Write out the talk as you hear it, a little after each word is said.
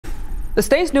The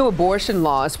state's new abortion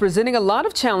law is presenting a lot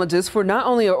of challenges for not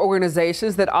only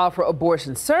organizations that offer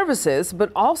abortion services, but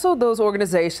also those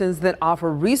organizations that offer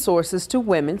resources to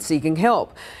women seeking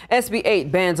help. SB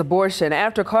 8 bans abortion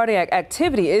after cardiac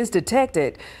activity is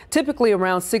detected, typically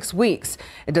around 6 weeks.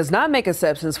 It does not make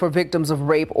exceptions for victims of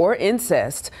rape or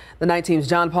incest. The 19's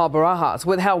John Paul Barajas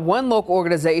with how one local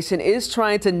organization is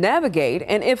trying to navigate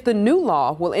and if the new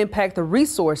law will impact the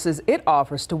resources it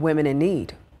offers to women in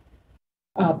need.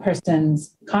 A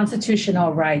person's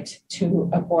constitutional right to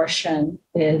abortion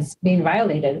is being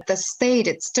violated. The state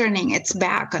is turning its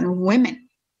back on women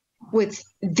with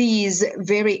these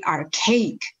very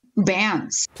archaic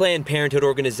bans. Planned Parenthood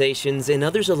organizations and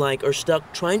others alike are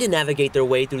stuck trying to navigate their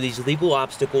way through these legal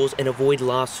obstacles and avoid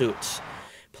lawsuits.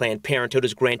 Planned Parenthood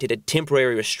has granted a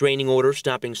temporary restraining order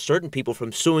stopping certain people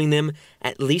from suing them,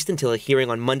 at least until a hearing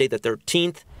on Monday the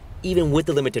 13th. Even with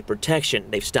the limited protection,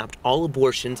 they've stopped all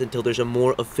abortions until there's a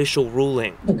more official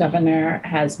ruling. The governor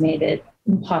has made it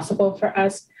impossible for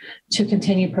us to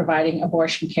continue providing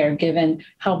abortion care given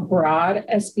how broad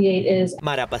SB 8 is.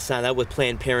 Mara Pasada with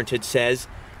Planned Parenthood says,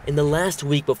 in the last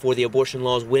week before the abortion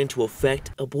laws went into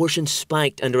effect, abortion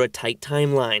spiked under a tight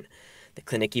timeline. The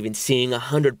clinic even seeing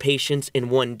 100 patients in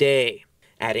one day.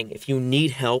 Adding, if you need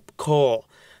help, call.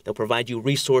 They'll provide you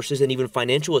resources and even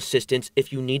financial assistance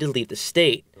if you need to leave the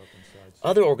state.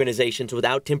 Other organizations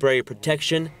without temporary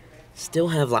protection still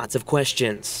have lots of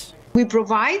questions. We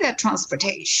provide that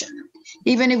transportation,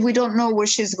 even if we don't know where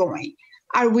she's going.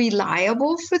 Are we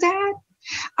liable for that?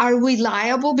 Are we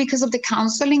liable because of the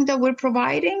counseling that we're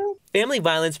providing? Family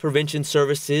Violence Prevention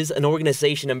Services, an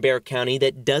organization in Bexar County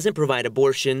that doesn't provide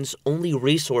abortions, only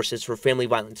resources for family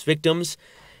violence victims,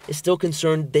 is still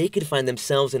concerned they could find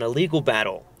themselves in a legal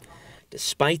battle.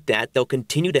 Despite that, they'll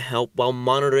continue to help while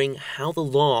monitoring how the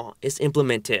law is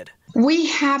implemented. We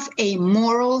have a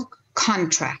moral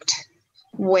contract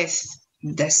with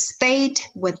the state,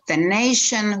 with the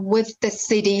nation, with the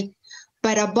city,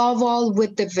 but above all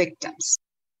with the victims.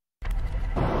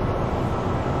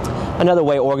 Another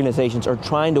way organizations are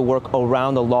trying to work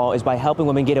around the law is by helping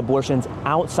women get abortions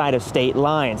outside of state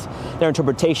lines. Their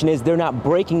interpretation is they're not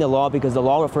breaking the law because the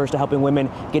law refers to helping women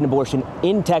get an abortion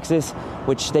in Texas,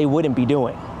 which they wouldn't be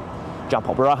doing. John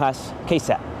Paul Barajas,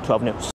 KSAT 12 News.